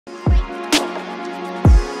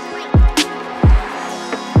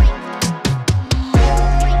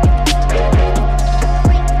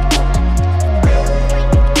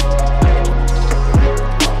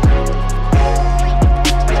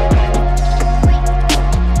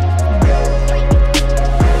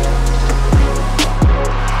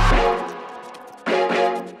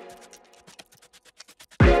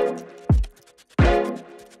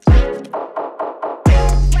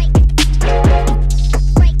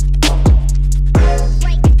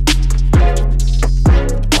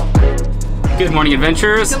Good morning,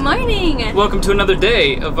 adventurers. Good morning. Welcome to another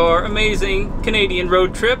day of our amazing Canadian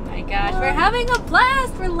road trip. Oh my gosh, we're having a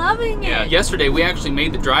blast. We're loving it. Yeah, yesterday we actually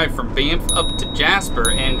made the drive from Banff up to Jasper,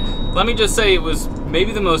 and let me just say it was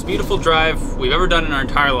maybe the most beautiful drive we've ever done in our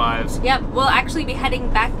entire lives. Yep, we'll actually be heading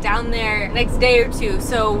back down there next day or two,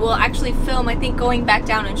 so we'll actually film, I think, going back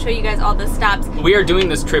down and show you guys all the stops. We are doing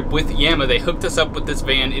this trip with Yama. They hooked us up with this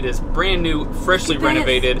van. It is brand new, freshly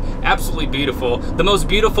renovated, absolutely beautiful. The most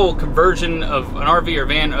beautiful conversion of an RV or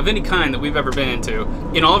van of any kind that we've ever been into.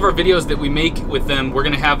 In all of our videos that we make with them, we're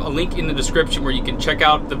gonna have a link in the description where you can check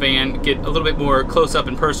out the van, get a little bit more close up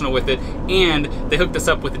and personal with it, and they hooked us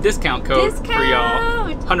up with a discount code for y'all.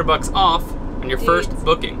 $100 off on your first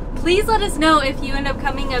booking. Please let us know if you end up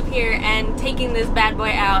coming up here and taking this bad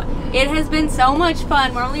boy out. It has been so much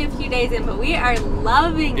fun. We're only a few days in, but we are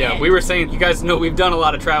loving it. Yeah, we were saying, you guys know we've done a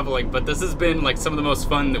lot of traveling, but this has been like some of the most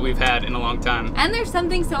fun that we've had in a long time. And there's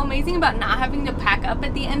something so amazing about not having to pack up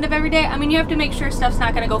at the end of every day. I mean, you have to make sure stuff's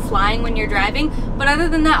not gonna go flying when you're driving, but other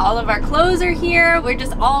than that, all of our clothes are here. We're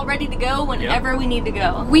just all ready to go whenever we need to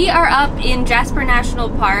go. We are up in Jasper National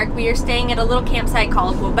Park. We are staying at a little campsite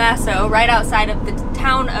called Athabasca, right outside of the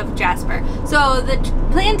town of Jasper. So the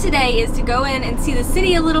plan today is to go in and see the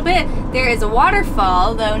city a little bit. There is a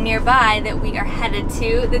waterfall though nearby that we are headed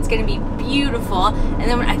to that's going to be beautiful, and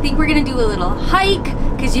then I think we're going to do a little hike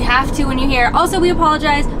because you have to when you're here. Also, we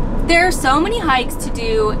apologize, there are so many hikes to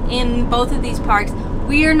do in both of these parks.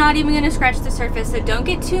 We are not even going to scratch the surface, so don't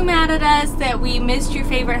get too mad at us that we missed your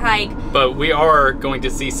favorite hike. But we are going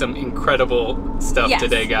to see some incredible stuff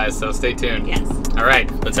today, guys, so stay tuned. Yes. All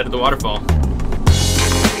right, let's head to the waterfall.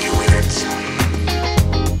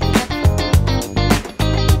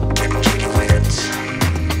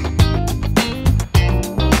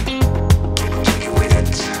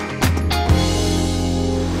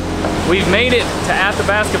 We've made it to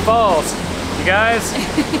Athabasca Falls. You guys,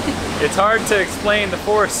 it's hard to explain the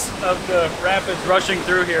force of the rapids rushing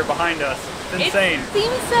through here behind us. It's insane. It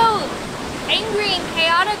seems so angry and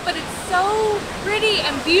chaotic, but it's so pretty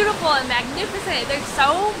and beautiful and magnificent. There's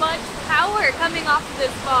so much power coming off of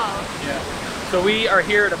this fall. Yeah. So we are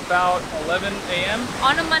here at about 11 a.m.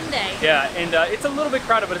 on a Monday. Yeah, and it's a little bit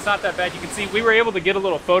crowded, but it's not that bad. You can see we were able to get a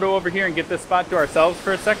little photo over here and get this spot to ourselves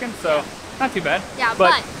for a second, so not too bad. Yeah,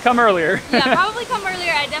 but come earlier. Yeah, probably come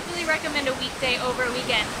earlier. I definitely recommend a weekday over a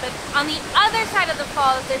weekend. But on the other side of the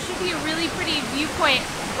falls, there should be a really pretty viewpoint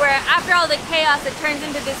where after all the chaos, it turns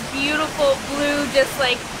into this beautiful blue, just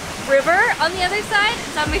like river on the other side.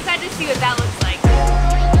 So I'm excited to see what that looks like.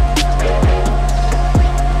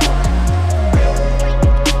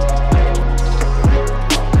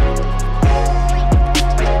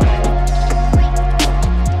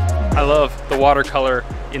 I love the watercolor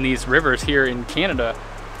in these rivers here in Canada.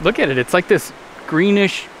 Look at it, it's like this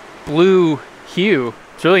greenish blue hue.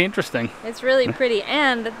 It's really interesting. It's really pretty,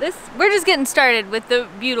 and we're just getting started with the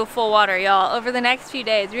beautiful water, y'all. Over the next few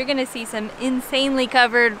days, we're gonna see some insanely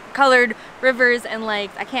colored rivers and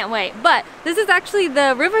lakes. I can't wait. But this is actually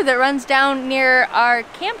the river that runs down near our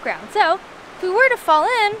campground. So if we were to fall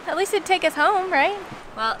in, at least it'd take us home, right?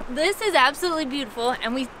 Well, this is absolutely beautiful,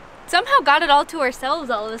 and we somehow got it all to ourselves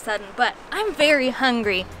all of a sudden, but I'm very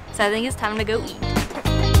hungry, so I think it's time to go eat.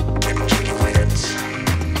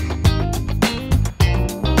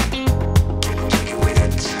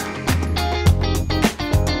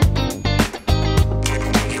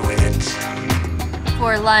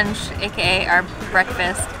 For lunch, aka our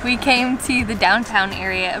breakfast, we came to the downtown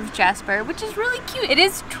area of Jasper, which is really cute. It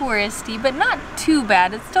is touristy, but not too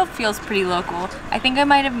bad. It still feels pretty local. I think I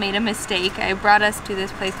might have made a mistake. I brought us to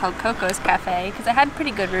this place called Coco's Cafe because I had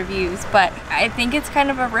pretty good reviews, but I think it's kind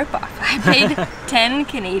of a ripoff. I paid 10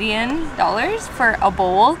 Canadian dollars for a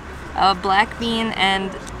bowl, a black bean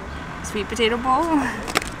and sweet potato bowl.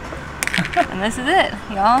 And this is it,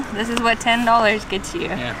 y'all. This is what $10 gets you.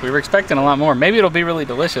 Yeah, we were expecting a lot more. Maybe it'll be really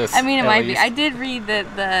delicious. I mean, it might be. I did read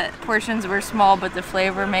that the portions were small, but the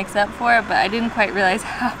flavor makes up for it, but I didn't quite realize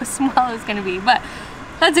how small it was gonna be. But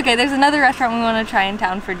that's okay. There's another restaurant we want to try in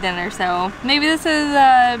town for dinner, so maybe this is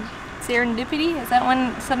serendipity? Is that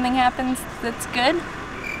when something happens that's good?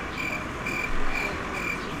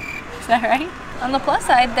 Is that right? On the plus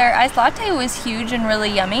side, their iced latte was huge and really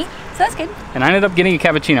yummy. So that's good. And I ended up getting a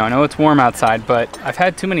cappuccino. I know it's warm outside, but I've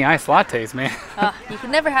had too many iced lattes, man. You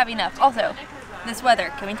can never have enough. Also, this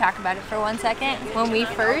weather, can we talk about it for 1 second? When we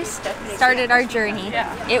first started our journey,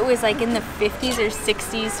 it was like in the 50s or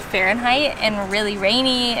 60s Fahrenheit and really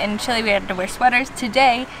rainy and chilly. We had to wear sweaters.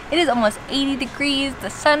 Today, it is almost 80 degrees. The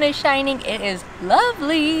sun is shining. It is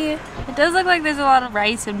lovely. It does look like there's a lot of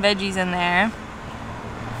rice and veggies in there.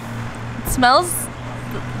 It smells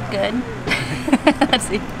good. Let's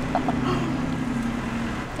see.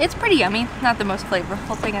 It's pretty yummy. Not the most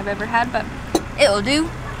flavorful thing I've ever had, but it'll do.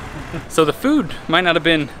 So the food might not have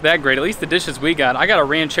been that great, at least the dishes we got. I got a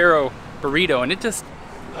ranchero burrito, and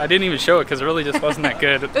I didn't even show it because it really just wasn't that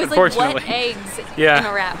good, it was unfortunately. like wet eggs yeah. in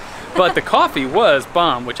a wrap. But the coffee was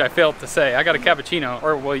bomb, which I failed to say. I got a cappuccino,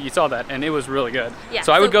 or well, you saw that, and it was really good. Yeah,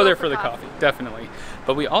 so I would go there for the coffee, definitely.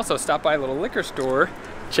 But we also stopped by a little liquor store.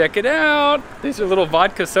 Check it out. These are little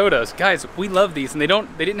vodka sodas. Guys, we love these, and they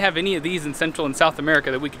didn't have any of these in Central and South America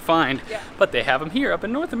that we could find, but they have them here up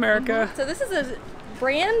in North America. So this is a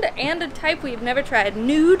brand and a type we've never tried.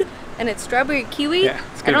 Nude, and it's strawberry kiwi. Yeah,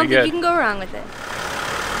 it's I gonna don't be think good. you can go wrong with it.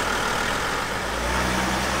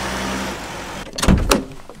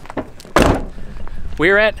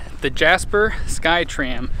 We're at the Jasper Sky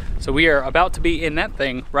Tram. So we are about to be in that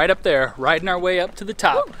thing right up there, riding our way up to the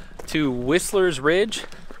top to Whistler's Ridge.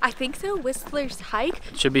 I think so, Whistler's Hike.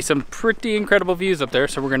 Should be some pretty incredible views up there,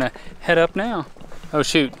 so we're gonna head up now. Oh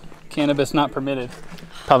shoot, cannabis not permitted.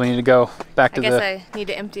 Probably need to go back to I guess I need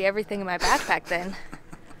to empty everything in my backpack then.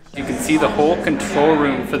 You can see the whole control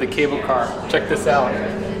room for the cable car. Check this out.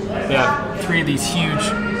 They have 3 of these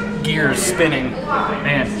huge gears spinning.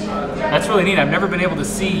 Man, that's really neat. I've never been able to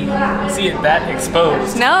see it that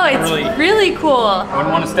exposed. No, it's really cool. I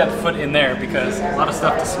wouldn't want to step foot in there because a lot of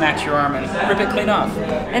stuff to snatch your arm and rip it clean off.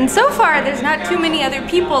 And so far, there's not too many other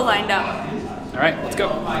people lined up. All right, let's go.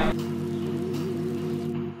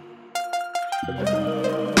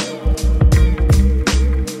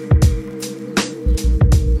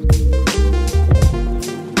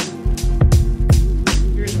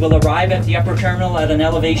 Will arrive at the upper terminal at an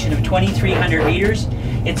elevation of 2,300 meters.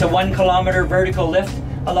 It's a 1 kilometer vertical lift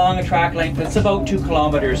along a track length that's about 2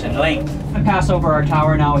 kilometers in length. I pass over our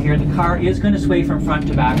tower now here. The car is going to sway from front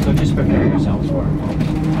to back, so just prepare yourselves for it.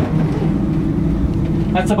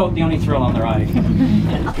 That's about the only thrill on the ride.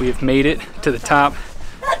 We have made it to the top.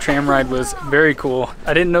 Tram ride was very cool.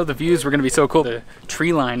 I didn't know the views were going to be so cool. The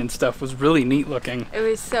tree line and stuff was really neat looking. It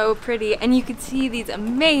was so pretty, and you could see these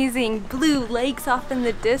amazing blue lakes off in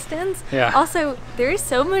the distance. Yeah. Also, there is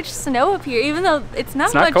so much snow up here, even though it's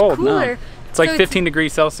not much cold, cooler. No. It's like 15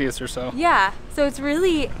 degrees Celsius or so. Yeah, so it's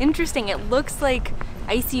really interesting. It looks like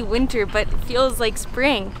icy winter, but it feels like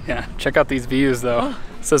spring. Yeah, check out these views though.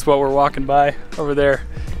 This is what we're walking by over there.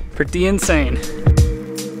 Pretty insane.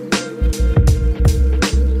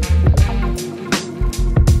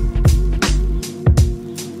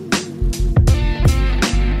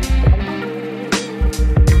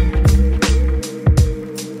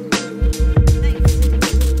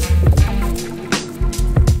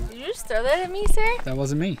 Throw that at me, sir? That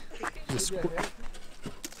wasn't me.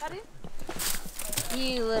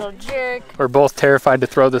 You little jerk. We're both terrified to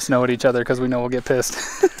throw the snow at each other because we know we'll get pissed.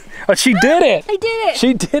 Oh, she did it! I did it!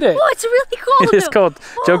 She did it! Oh, it's really cold! It is cold.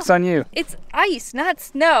 Joke's on you. It's ice, not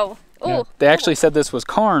snow. Oh. Yeah. They actually said this was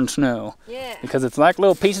corn snow. Yeah. Because it's like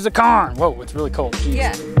little pieces of corn. Whoa, it's really cold. Jeez.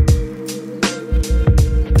 Yeah.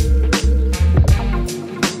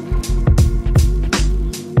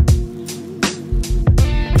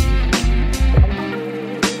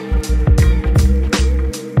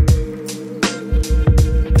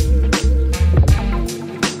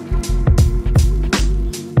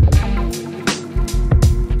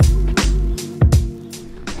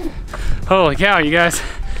 Holy cow, you guys.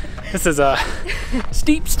 This is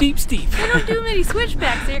steep, steep, steep. We don't do many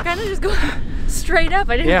switchbacks, so you're kind of just going straight up.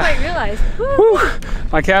 I didn't quite realize. Woo.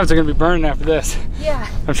 My calves are gonna be burning after this. Yeah.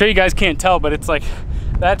 I'm sure you guys can't tell, but it's like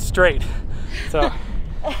that straight. So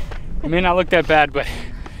it may not look that bad, but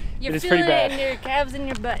it is pretty bad. You're feeling it in your calves and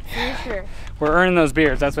your butt, for sure. We're earning those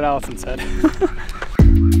beers. That's what Allison said.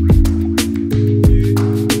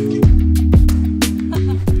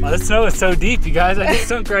 Wow, this snow is so deep, you guys. I just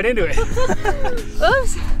sunk right into it.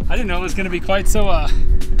 Oops. I didn't know it was going to be quite so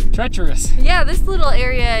treacherous. Yeah, this little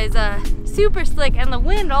area is super slick, and the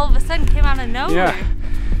wind all of a sudden came out of nowhere. Yeah.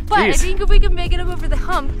 But I think if we can make it up over the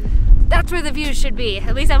hump, that's where the views should be.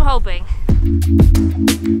 At least I'm hoping.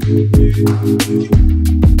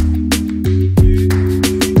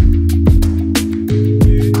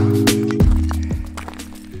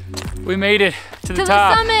 We made it to the top.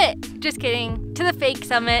 top. To the summit! Just kidding. To the fake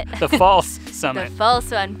summit. The false summit. The false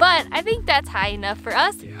one. But I think that's high enough for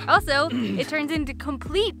us. Yeah. Also, it turns into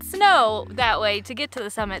complete snow that way to get to the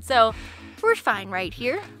summit. So we're fine right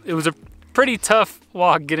here. It was a pretty tough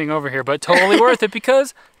walk getting over here, but totally worth it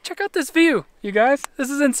because check out this view, you guys. This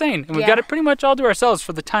is insane. And we've got it pretty much all to ourselves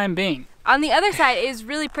for the time being. On the other side it is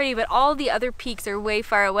really pretty, but all the other peaks are way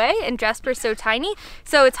far away, and Jasper's so tiny,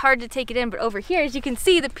 so it's hard to take it in. But over here, as you can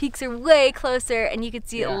see, the peaks are way closer, and you can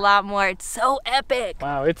see a lot more. It's so epic.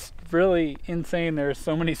 Wow, it's really insane. There's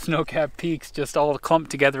so many snow-capped peaks just all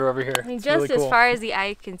clumped together over here. I mean, it's just really cool. as far as the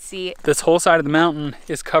eye can see. This whole side of the mountain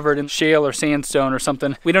is covered in shale or sandstone or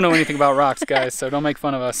something. We don't know anything about rocks, guys, so don't make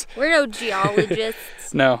fun of us. We're no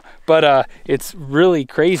geologists. No, but it's really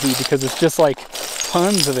crazy because it's just like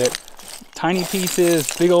tons of it. Tiny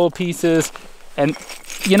pieces, big old pieces. And,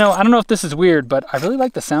 you know, I don't know if this is weird, but I really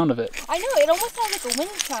like the sound of it. I know, it almost sounds like a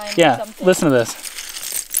wind chime Yeah, or something. listen to this.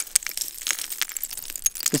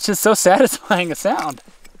 It's just so satisfying a sound.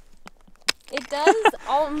 It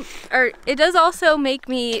does also make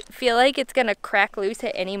me feel like it's gonna crack loose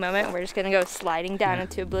at any moment. We're just gonna go sliding down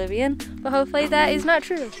into oblivion. But hopefully that is not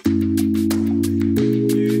true.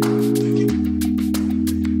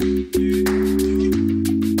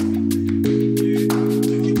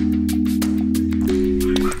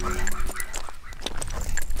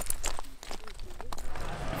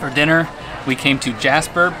 For dinner, we came to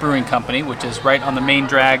Jasper Brewing Company, which is right on the main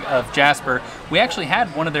drag of Jasper. We actually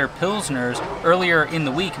had one of their Pilsners earlier in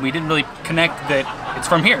the week, and we didn't really connect that it's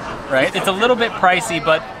from here, right? It's a little bit pricey,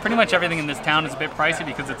 but pretty much everything in this town is a bit pricey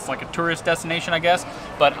because it's like a tourist destination, I guess.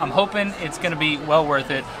 But I'm hoping it's gonna be well worth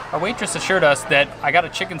it. Our waitress assured us that I got a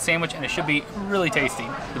chicken sandwich and it should be really tasty.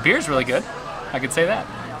 The beer's really good, I could say that.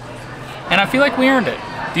 And I feel like we earned it.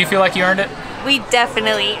 Do you feel like you earned it? We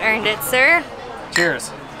definitely earned it, sir.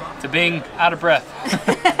 Cheers to being out of breath.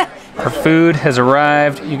 Our food has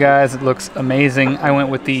arrived, you guys. It looks amazing. I went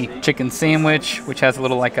with the chicken sandwich, which has a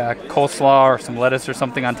little like a coleslaw or some lettuce or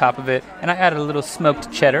something on top of it. And I added a little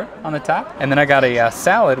smoked cheddar on the top. And then I got a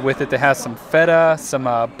salad with it that has some feta, some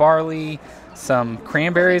barley, some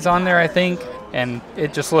cranberries on there, I think. And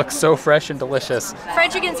it just looks so fresh and delicious. Fried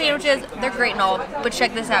chicken sandwiches, they're great and all, but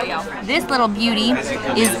check this out, y'all. This little beauty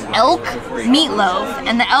is Elk Meatloaf,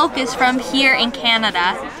 and the elk is from here in Canada.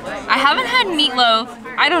 I haven't had meatloaf,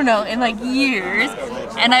 I don't know, in like years,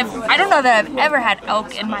 and I don't know that I've ever had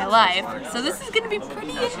elk in my life, so this is gonna be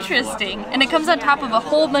pretty interesting. And it comes on top of a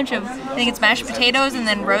whole bunch of, I think it's mashed potatoes and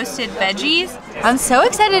then roasted veggies. I'm so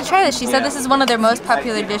excited to try this. She said this is one of their most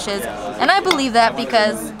popular dishes, and I believe that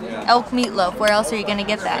because elk meatloaf, where else are you gonna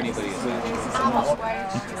get that?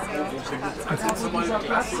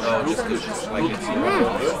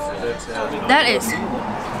 That is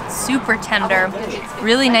super tender,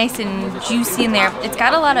 really nice and juicy in there. It's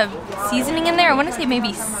got a lot of seasoning in there. I want to say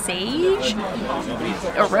maybe sage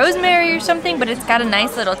or rosemary or something, but it's got a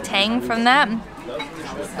nice little tang from that.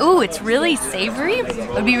 Ooh, it's really savory.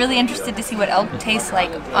 I would be really interested to see what elk tastes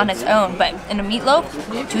like on its own, but in a meatloaf,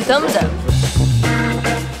 2 thumbs up.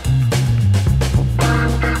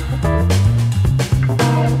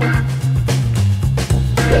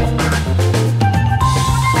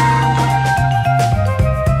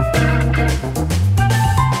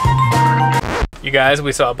 You guys,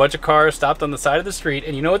 we saw a bunch of cars stopped on the side of the street,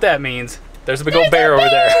 and you know what that means. There's a big old bear over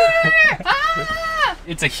there. Ah!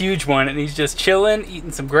 It's a huge one, and he's just chilling,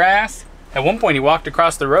 eating some grass. At one point, he walked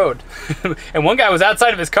across the road, and one guy was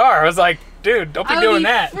outside of his car. I was like, dude, don't be doing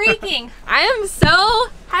that. Freaking. I am so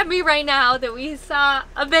happy right now that we saw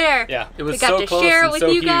a bear. Yeah, it was so close. We got to share it with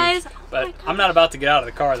you guys. But I'm not about to get out of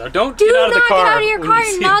the car, though. Don't get out of the car. Do not get out of your car.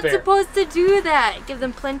 You're not bear. supposed to do that. Give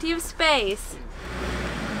them plenty of space.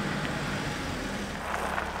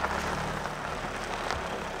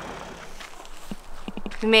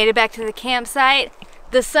 We made it back to the campsite.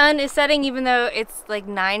 The sun is setting even though it's like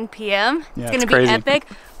 9 p.m. Yeah, it's gonna be crazy. epic.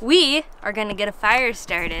 We are gonna get a fire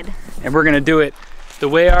started. And we're gonna do it the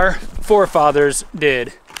way our forefathers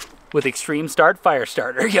did, with Extreme Start Fire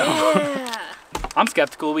Starter. Yo. Yeah. I'm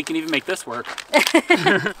skeptical we can even make this work.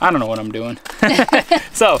 I don't know what I'm doing.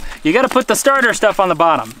 So, you gotta put the starter stuff on the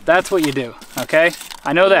bottom. That's what you do, okay?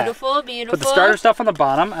 I know that. Beautiful, beautiful. Put the starter stuff on the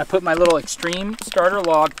bottom. I put my little Extreme Starter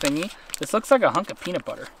log thingy. This looks like a hunk of peanut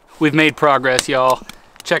butter. We've made progress, y'all.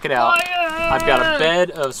 Check it out. I've got a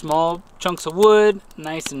bed of small chunks of wood,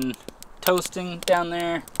 nice and toasting down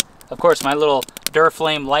there. Of course, my little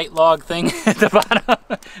Duraflame light log thing at the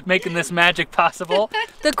bottom, making this magic possible.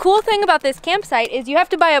 The cool thing about this campsite is you have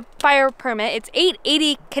to buy a fire permit. It's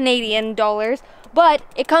 $8.80 Canadian dollars, but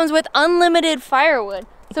it comes with unlimited firewood.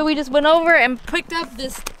 So we just went over and picked up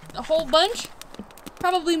a whole bunch.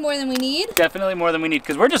 Probably more than we need. Definitely more than we need,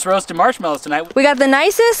 because we're just roasting marshmallows tonight. We got the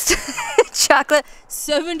nicest chocolate,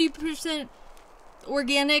 70%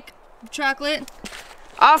 organic chocolate,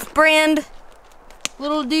 off-brand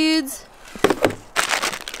little dudes,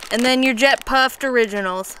 and then your Jet Puffed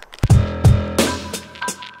Originals.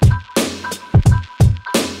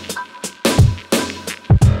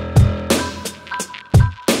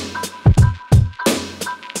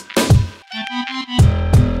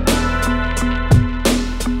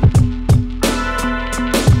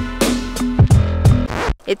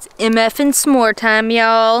 It's MF and s'more time,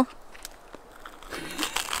 y'all.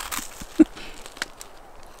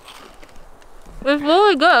 It's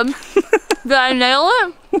really good. Did I nail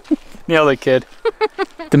it? Nailed it, kid.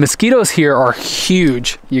 The mosquitoes here are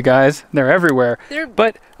huge, you guys. They're everywhere.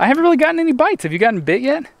 But I haven't really gotten any bites. Have you gotten bit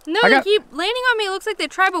yet? No, they keep landing on me. It looks like they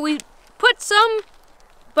try, but we put some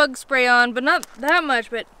bug spray on, but not that much.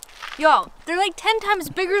 But y'all, they're like 10 times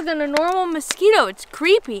bigger than a normal mosquito. It's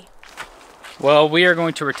creepy. Well, we are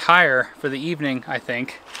going to retire for the evening, I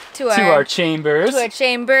think. To our chambers. To our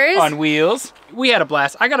chambers. On wheels. We had a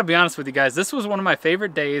blast. I gotta be honest with you guys, this was one of my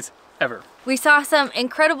favorite days ever. We saw some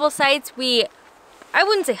incredible sights. I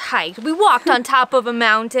wouldn't say hiked. We walked on top of a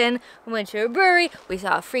mountain. We went to a brewery. We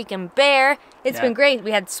saw a freaking bear. It's been great.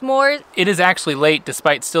 We had s'mores. It is actually late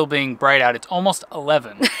despite still being bright out. It's almost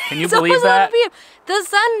 11. Can you It's believe almost that? 11 p.m. The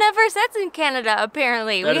sun never sets in Canada,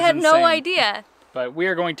 apparently. That We is had no insane. idea. But we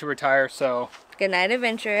are going to retire, so... Good night,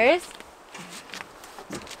 adventurers.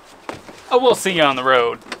 Oh, we'll see you on the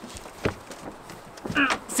road.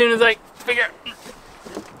 As soon as I figure...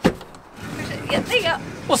 Yeah, there you go.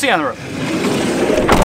 We'll see you on the road.